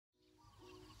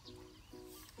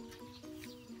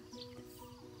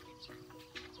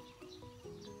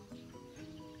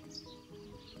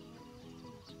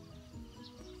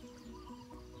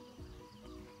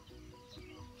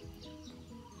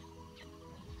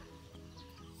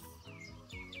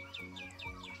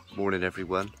Morning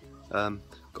everyone. Got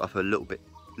up a little bit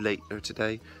later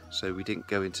today, so we didn't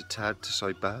go into Tad to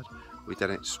side bad. We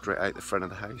done it straight out the front of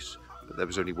the house, but there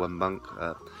was only one monk.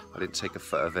 I didn't take a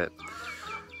photo of it.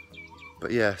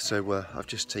 But yeah, so I've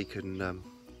just taken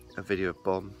a video of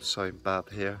Bomb side bad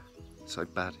here,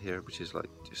 which is like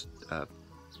just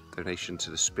donation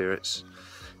to the spirits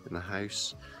in the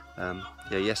house.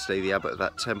 Yeah, yesterday the abbot of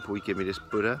that temple, he gave me this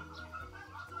Buddha,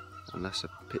 and that's a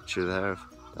picture there of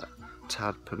that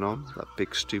Nakhon Phanom, that big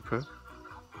stupa.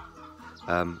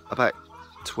 About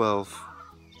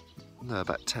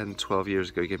 10, 12 years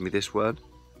ago he gave me this one,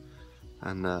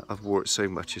 and I've wore it so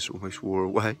much it's almost wore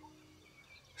away.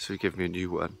 So he gave me a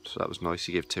new one, so that was nice.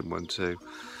 He gave Tim one too.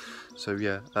 So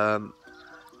yeah, gonna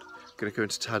go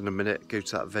into Tad in a minute, go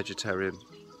to that vegetarian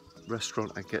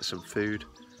restaurant and get some food.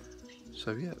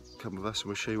 So yeah, come with us and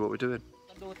we'll show you what we're doing.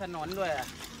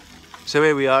 So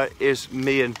here we are, here's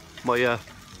me and my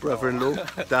brother-in-law,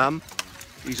 Dan.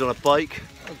 He's on a bike,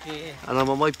 okay, and I'm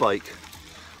on my bike.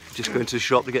 Just going to the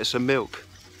shop to get some milk.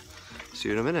 See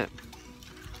you in a minute.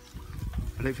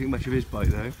 I don't think much of his bike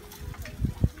though.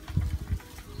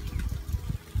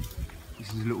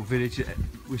 This is a little village that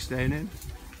we're staying in.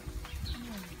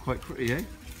 Quite pretty, eh?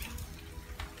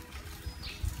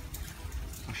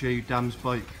 I'll show you Dan's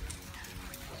bike.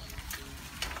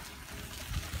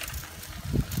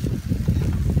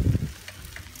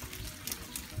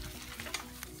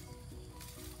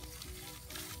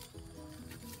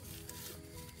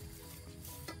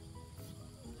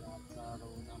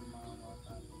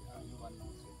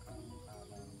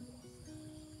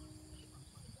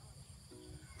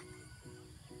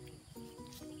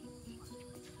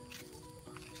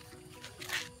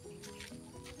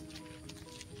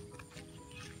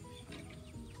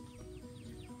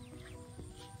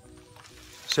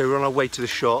 So we're on our way to the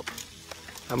shop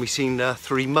and we've seen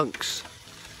 3 monks.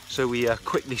 So we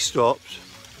quickly stopped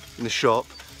in the shop,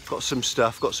 got some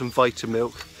stuff, got some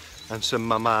Vitamilk and some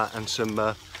mama and some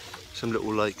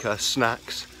little like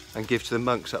snacks and give to the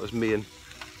monks. That was me and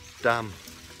Dan.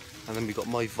 And then we got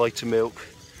my Vitamilk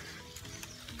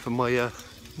for my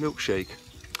milkshake.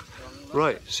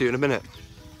 Right, see you in a minute.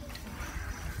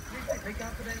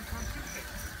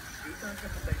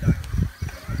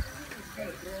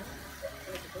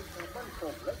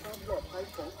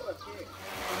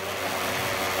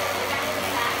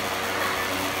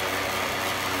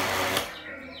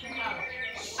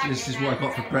 This is what I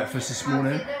got for breakfast this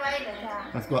morning.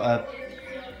 I've got a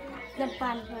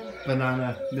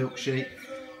banana milkshake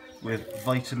with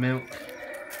Vitamilk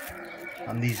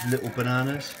and these little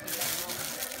bananas.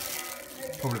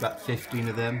 Probably about 15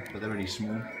 of them, but they're really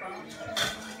small.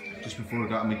 Just before I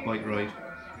got on my bike ride.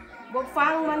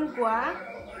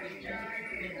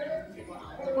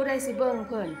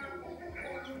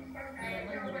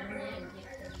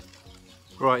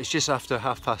 Right, it's just after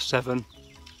 7:30.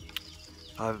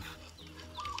 I've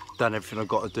done everything I've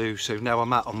got to do, so now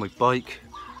I'm out on my bike.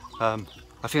 I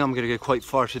think I'm going to go quite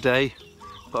far today,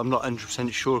 but I'm not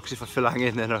 100% sure, because if I feel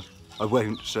hanging then I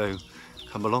won't, so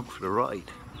come along for the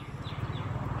ride.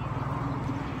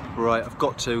 Right, I've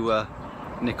got to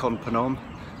Nakhon Phanom,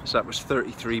 so that was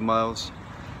 33 miles.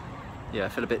 Yeah, I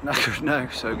feel a bit knackered now,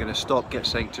 so I'm going to stop, get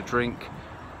something to drink,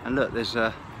 and look, there's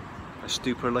a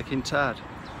stupa like in Tad.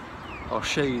 I'll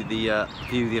show you the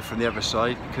view there from the other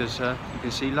side, because you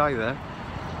can see Lai there.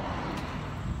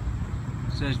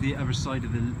 So there's the other side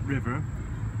of the river,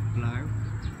 Blau,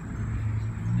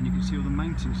 and you can see all the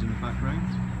mountains in the background.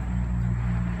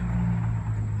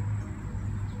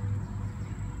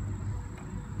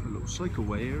 A little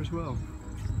cycleway here as well.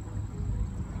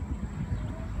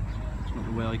 It's not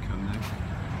the way I come now.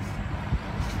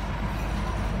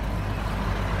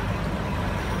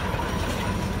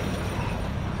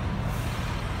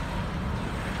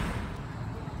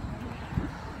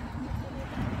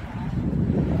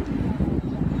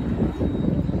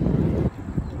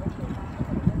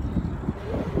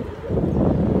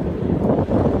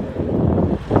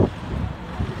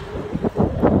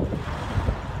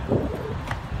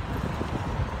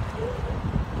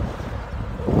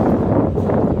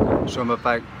 So I'm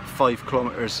about 5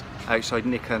 kilometres outside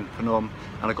Nakhon Phanom,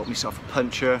 and I got myself a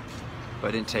puncher, but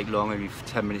it didn't take long, only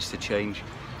 10 minutes to change.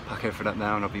 Pack everything up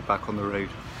now and I'll be back on the road.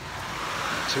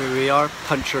 So here we are,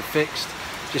 puncher fixed.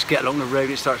 Just get along the road,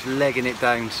 it starts legging it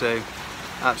down, so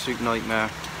absolute nightmare.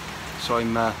 So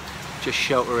I'm just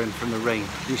sheltering from the rain.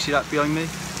 Can you see that behind me?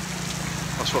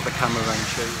 I'll swap the camera around and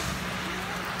show you.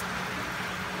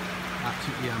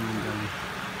 Absolutely hammering down.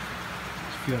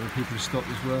 There's a few other people have stopped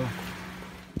as well.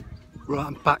 Right,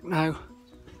 I'm back now.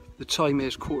 The time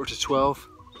is 11:45,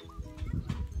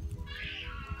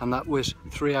 and that was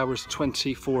 3 hours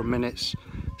 24 minutes,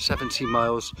 70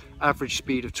 miles, average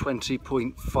speed of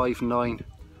 20.59,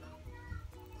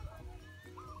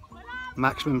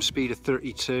 maximum speed of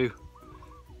 32.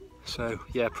 So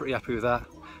yeah, pretty happy with that.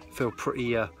 Feel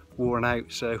pretty worn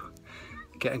out, so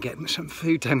get some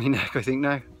food down my neck I think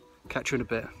now. Catch you in a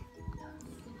bit.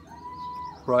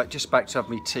 Right, just back to have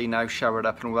me tea now, showered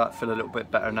up and all that, feel a little bit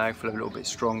better now, feel a little bit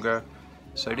stronger.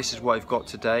 So this is what I've got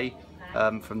today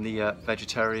from the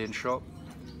vegetarian shop.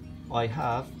 I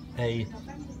have a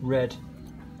red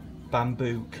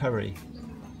bamboo curry.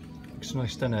 Looks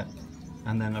nice, doesn't it?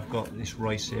 And then I've got this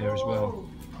rice here as well.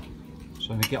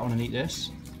 So I'm gonna get on and eat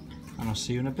this, and I'll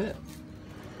see you in a bit.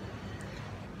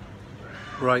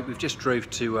 Right, we've just drove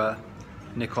to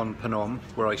Nakhon Phanom,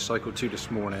 where I cycled to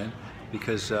this morning,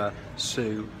 because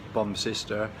Sue, Bom's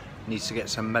sister, needs to get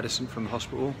some medicine from the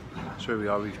hospital. So here we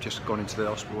are, we've just gone into the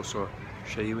hospital, so I'll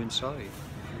show you inside.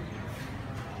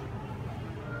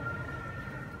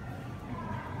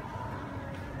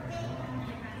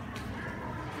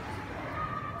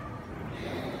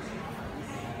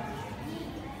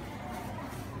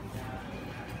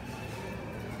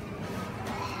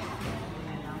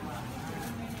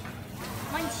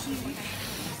 Mine's huge.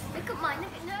 Look at mine,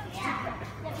 look at no.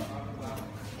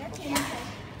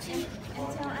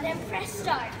 And then press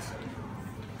start.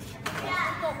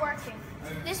 Yeah. It's not working.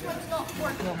 This one's not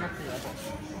working.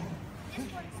 This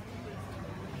one's...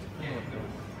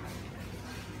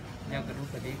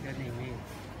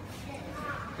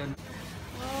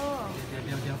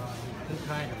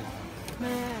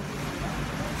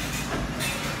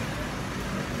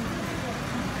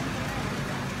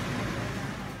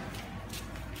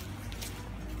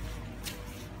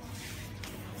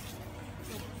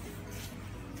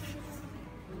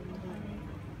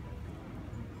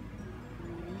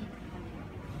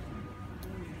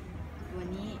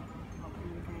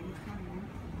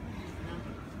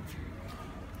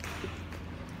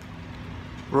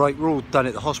 Right, we're all done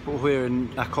at the hospital here in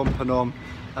Nakhon Phanom.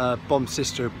 Bom's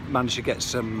sister managed to get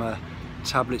some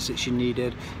tablets that she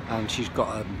needed, and she's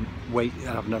got to wait and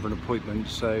have another appointment,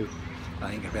 so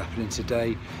that ain't going to be happening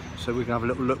today. So we're going to have a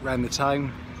little look around the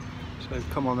town. So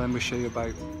come on then, we'll show you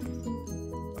about.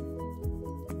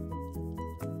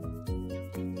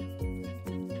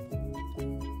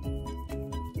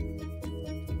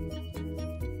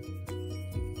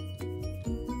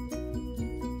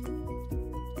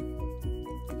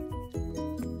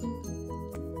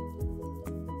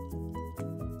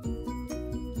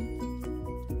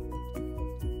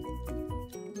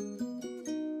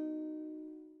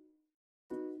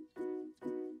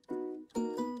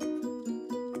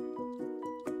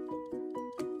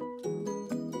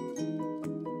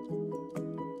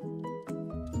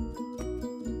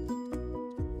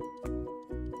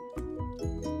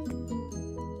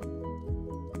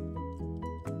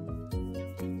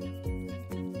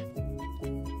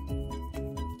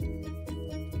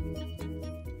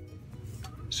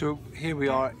 So here we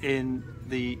are in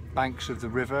the banks of the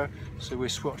river, so we'll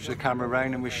swatch the camera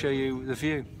around and we'll show you the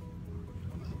view.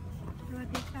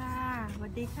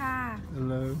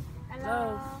 Hello.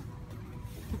 Hello.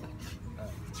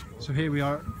 So here we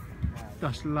are,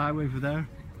 that's Lao over there.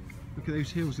 Look at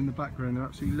those hills in the background, they're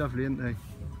absolutely lovely, aren't they?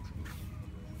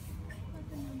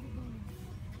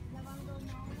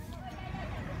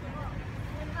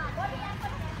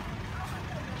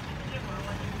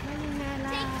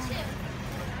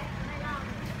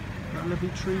 That lovely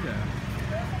tree there.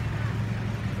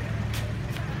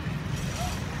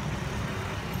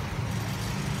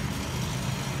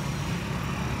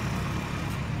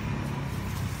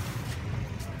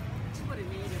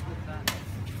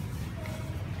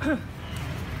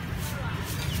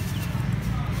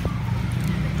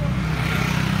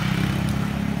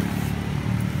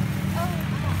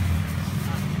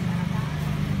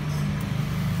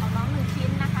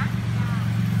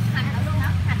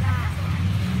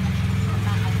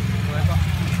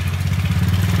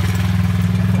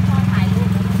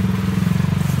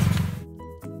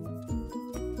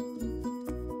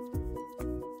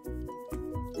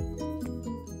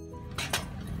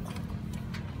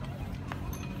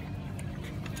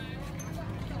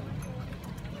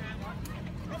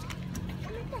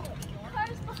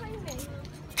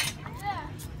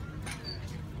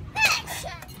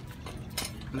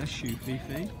 Bless you,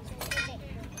 Fifi.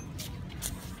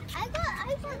 I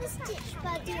got the stitch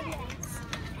by doing this.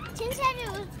 Tim said it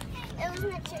was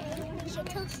meant to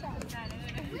kill some.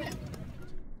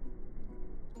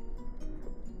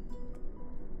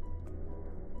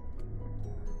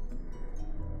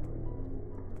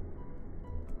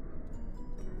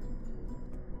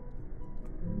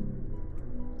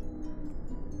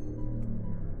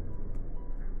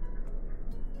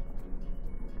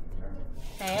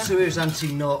 So here's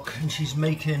Auntie Knock, and she's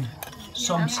making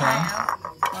som tam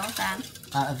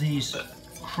out of these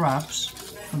crabs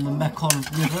from the Mekong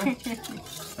River.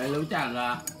 ไม่รู้จักอ่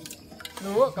ะ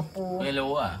รู้กระปู ไม่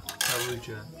รู้อ่ะ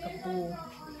Karuja. กระปู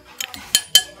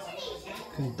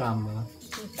Kundamba.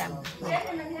 ที่ตำ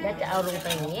แล้วจะเอาลงไป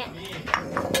อย่างเงี้ย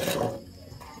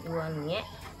รวมอย่างเงี้ย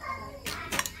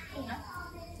อ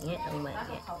ย่างเงี้ยลงมาอย่าง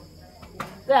เงี้ย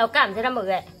ก็เอากล้ามจะทำหมึก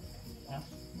เลย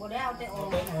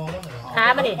ขา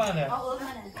มันดิ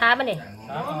ขามันดิ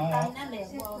นี่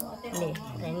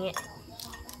ใส่เงี้ย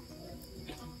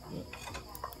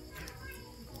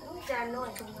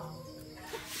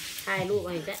ถ่ายรูปอะ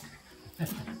ไรจ้ะ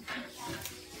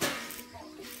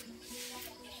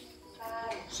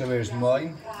So here's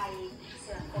mine.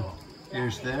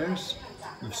 Here's theirs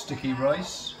with sticky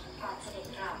rice.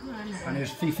 And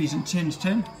here's Fifi's and Tin's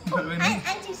tin. You got it with me?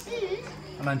 Auntie Sue's.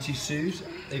 And Auntie Sue's.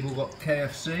 They've all got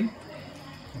KFC.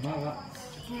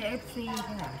 KFC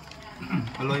ค่ะ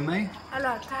Hello, mate. อ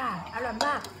ร่อยค่ะอร่อยม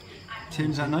าก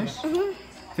Tin's that nice?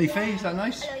 Fifi, is that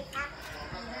nice?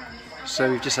 So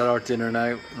we've just had our dinner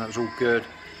now, and that was all good.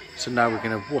 So now we're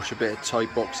going to wash a bit of Thai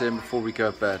box in before we go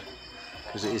to bed,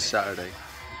 because it is Saturday.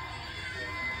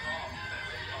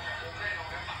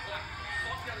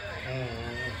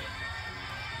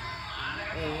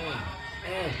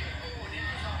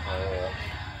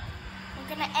 I'm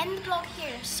gonna end the vlog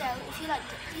here, so if you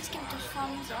liked it, please give it a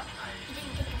thumbs up. If you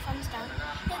didn't, give it a thumbs down.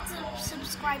 Hit the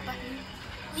subscribe button,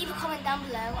 leave a comment down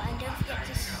below, and don't forget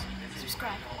to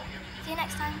subscribe. See you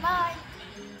next time, bye!